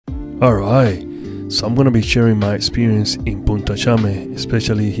Alright, so I'm gonna be sharing my experience in Punta Chame,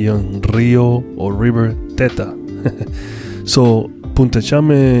 especially here in Rio or River Teta. So Punta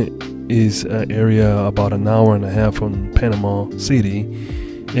Chame is an area about an hour and a half from Panama City,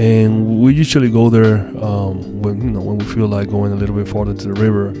 and we usually go there when we feel like going a little bit farther to the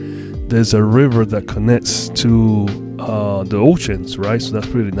river. There's a river that connects to the oceans, right? So that's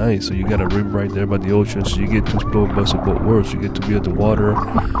pretty nice. So you got a river right there by the ocean, so you get to explore best of both worlds. You get to be at the water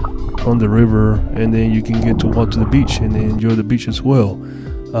on the river, and then you can get to walk to the beach and then enjoy the beach as well.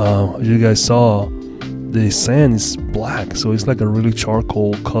 As you guys saw, the sand is black, so it's like a really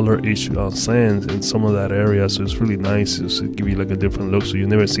charcoal color-ish sand in some of that area, so it's really nice. It's to give you like a different look, so you've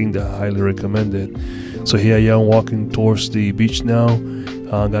never seen that. Highly recommend it. So here I am walking towards the beach now.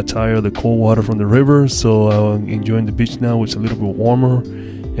 Got tired of the cold water from the river, so enjoying the beach now. It's a little bit warmer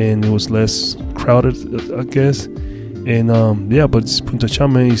and it was less crowded, I guess. And yeah, but Punta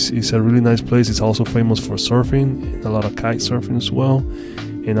Chame is a really nice place. It's also famous for surfing and a lot of kite surfing as well,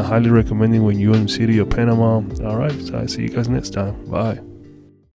 and I highly recommend it when you're in the city of Panama. All right, so I see you guys next time. Bye.